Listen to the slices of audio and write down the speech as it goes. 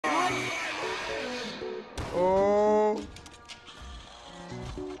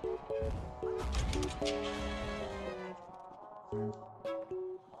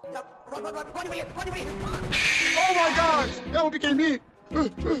Oh my gosh! That became me! Okay,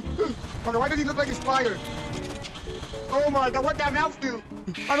 why does he look like he's fired? Oh my god, what that mouth do?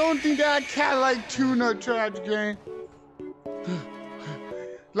 I don't think that cat like tuna trash game.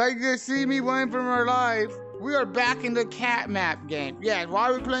 Like you see me running from our life. We are back in the CatNap game. Yeah, why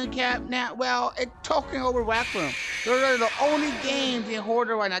are we playing CatNap? Well, it's talking over Rec Room. Those are the only games in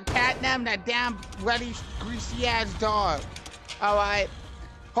Hoarder right now. CatNap and that damn bloody greasy ass dog. Alright.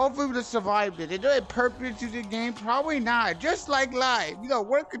 Hopefully we just survived it. Did it purpose to the game? Probably not. Just like life. You gotta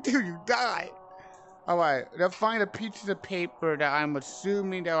work until you die. Alright, let's find a pieces of paper that I'm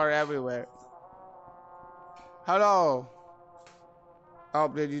assuming that are everywhere. Hello. Oh,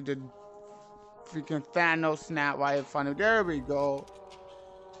 they did the freaking Thanos snap right in front of me. There we go.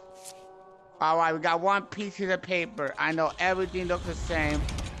 Alright, we got one piece of paper. I know everything looks the same.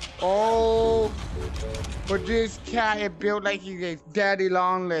 Oh, but this cat is built like he gets daddy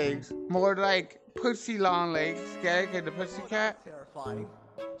long legs. More like pussy long legs. Get the pussy cat? Terrifying.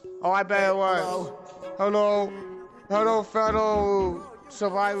 Oh, I bet it was. Hello. Hello, fellow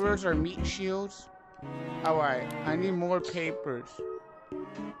survivors or meat shields. Alright, I need more papers.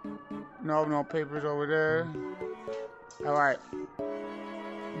 No papers over there. Alright.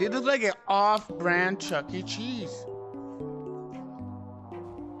 This looks like an off-brand Chuck E. Cheese.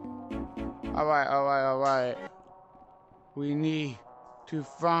 Alright. We need to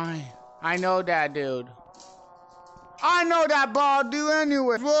find... I know that dude. I know that bald dude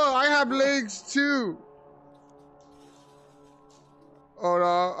anyway. Whoa, I have legs too. Hold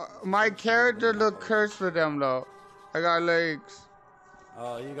on. My character look cursed for them though. I got legs.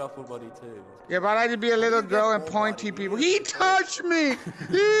 Oh, you got full body too. Yeah, but I like to be a little girl and pointy people. He touched me!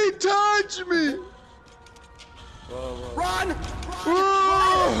 He touched me! Whoa. Run!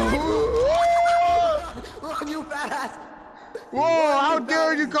 Run, you fat ass! Whoa, how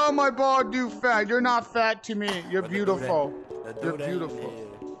dare you call my bald dude fat? You're not fat to me. You're beautiful. You're beautiful.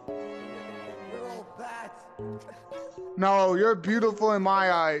 We're all fat. No, you're beautiful in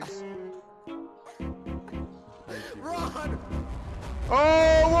my eyes. Run!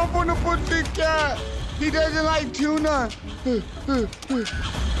 Oh, what for the pussy cat? He doesn't like tuna. Oh!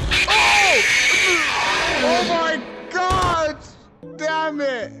 Oh my God! Damn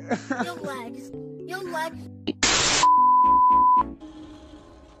it! Your legs. Your legs.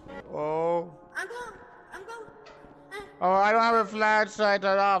 Oh. I'm going. Oh, I don't have a flashlight.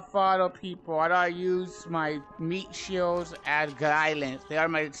 I don't follow people. I don't use my meat shields as guidance. They are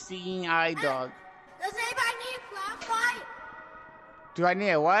my seeing eye dog. Does anybody need a flashlight? Do I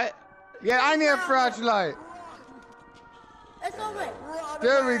need a what? Yeah, I need a flashlight. It's over.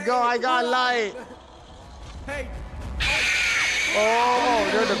 There we go. I got light. Hey! Oh,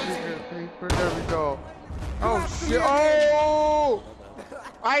 there's a piece of paper. There we go. Oh shit! Oh!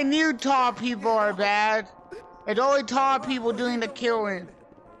 I knew tall people are bad. It's only tall people doing the killing.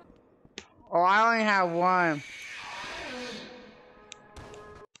 Oh, I only have one.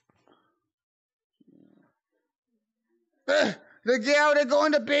 The girl, they go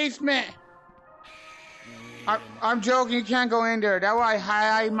in the basement. I'm joking. You can't go in there. That's why I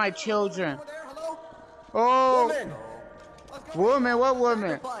hide my children. Oh, Woman! woman, what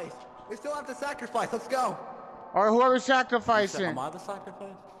woman? Sacrifice. We still have to sacrifice. Let's go. Or whoever's sacrificing. Am I the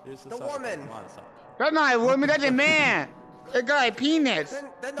sacrifice? Who's The woman. Am I the sacrifice? That's not a woman. That's a man. It got a penis.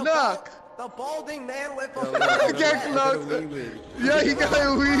 Then Look. The balding man with the... Get close. Yeah, he got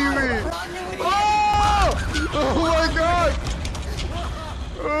a wee wee. Oh! Oh my God!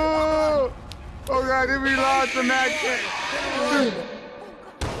 Oh! Oh God, did we lost the match?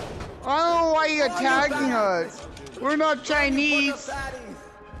 I don't know why you're attacking us. We're not Chinese.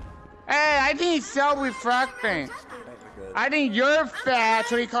 Hey, I think he's self-refracting. I think you're fat,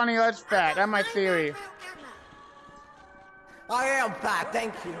 so he's calling us fat. That's my theory. I am fat,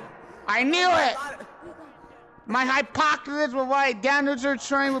 thank you. I knew it! My hypothesis was right. Daniel's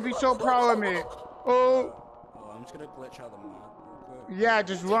train would be so proud of me. Oh. Oh, I'm just gonna glitch out the map real quick. Yeah,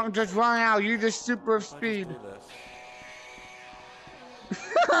 just run out. You just super speed. Do this.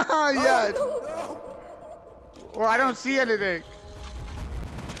 Yes. Well, I don't see anything.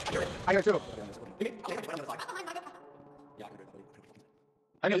 I hear too.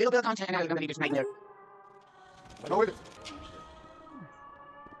 I need a little bit of content and I'm gonna need this nightmare.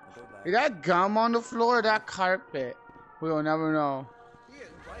 Is that gum on the floor or that carpet? We will never know.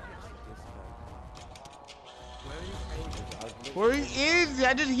 Where is he?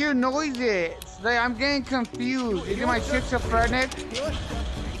 I just hear noises. Like, I'm getting confused. Is it my schizophrenic?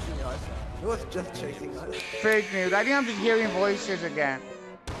 He was just chasing us. Fake news. I think I'm just hearing voices again.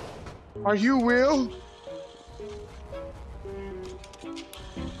 Are you Will?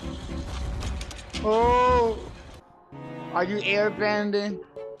 Oh. Are you airbending?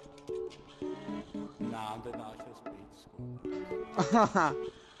 Nah, I'm doing actual speed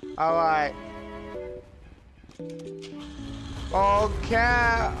school. Alright.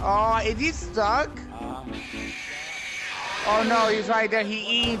 Okay. Oh, is he stuck? Oh no, he's right there. He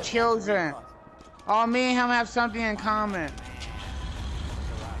eating children. Oh, me and him have something in common.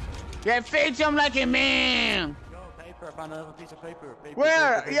 Yeah, face him like a man. Yo, paper, I found another piece of paper.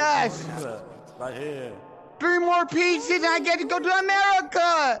 Where? Yes. Right here. 3 more pieces and I get to go to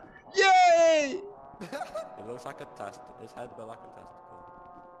America. Yay! It looks like a testicle. His head built like a testicle.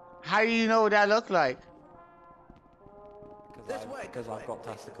 How do you know what that looked like? Because I've got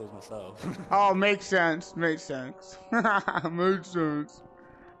testicles myself. Oh, makes sense. Makes sense. Makes sense.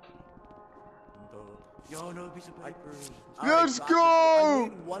 Yo, another piece of paper. Let's I go!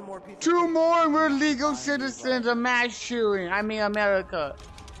 need one more piece. 2 more and we're legal citizens of mass shooting. I mean America.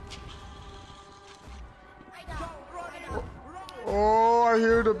 Oh, I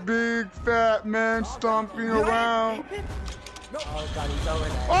hear the big fat man stomping around. Oh, God, he's over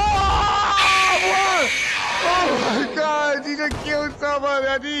there. Oh, what? Oh my God, he just killed somebody.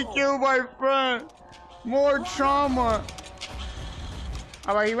 I think he killed my friend. More trauma.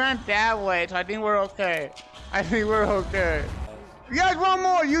 Alright, he ran that way, so I think we're okay. I think we're okay. Yes, one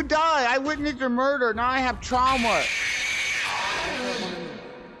more. You die. I witnessed your murder. Now I have trauma.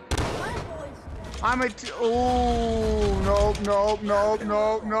 I'm a ooh, nope.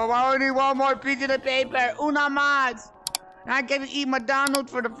 I only need one more piece of the paper. Una más. And I get to eat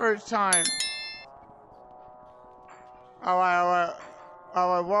McDonald's for the first time. Alright,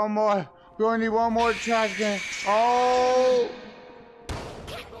 one more. We only need one more trash can. Oh.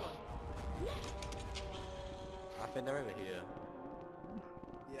 I think they're over here.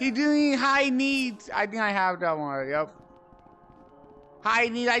 He doing high needs. I think I have that one. Yep. High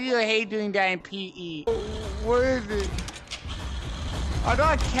needs. I used to hate doing that in PE. Where is it? I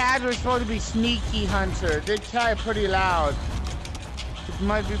thought cats were supposed to be sneaky hunters. They try pretty loud. It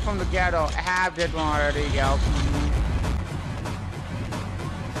must be from the ghetto. I have that one already. Yep.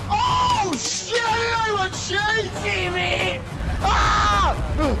 Oh shit! They were chasing me! Ah!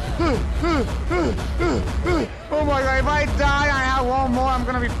 Oh my God, if I die, I have one more, I'm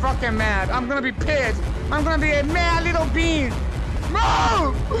gonna be fucking mad. I'm gonna be pissed. I'm gonna be a mad little bean.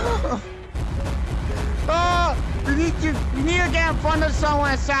 Move! You need to get in front of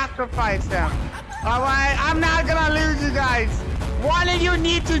someone and sacrifice them. Alright, I'm not gonna lose you guys. One of you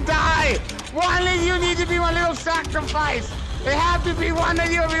need to die. One of you need to be my little sacrifice. It has to be one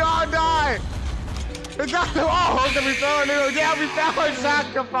of you if we all die. It's not, oh, okay, we found a little, yeah, we found a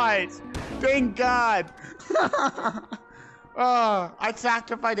sacrifice. Thank God. Oh, I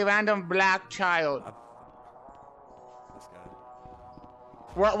sacrificed a random black child. That's good.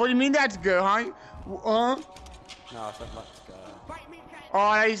 What do you mean that's good, huh? No, I said that's good. Oh,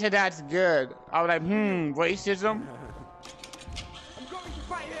 I thought you said that's good. I was like, racism? I'm going to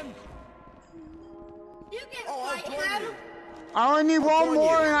fight him. You can fight him. I only need one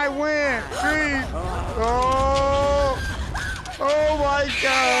more and I win. Please. Oh my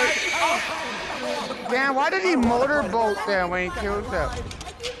God. Damn, why did he motorboat them when he killed them?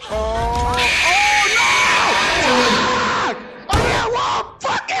 Oh no! I need one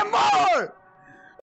fucking more!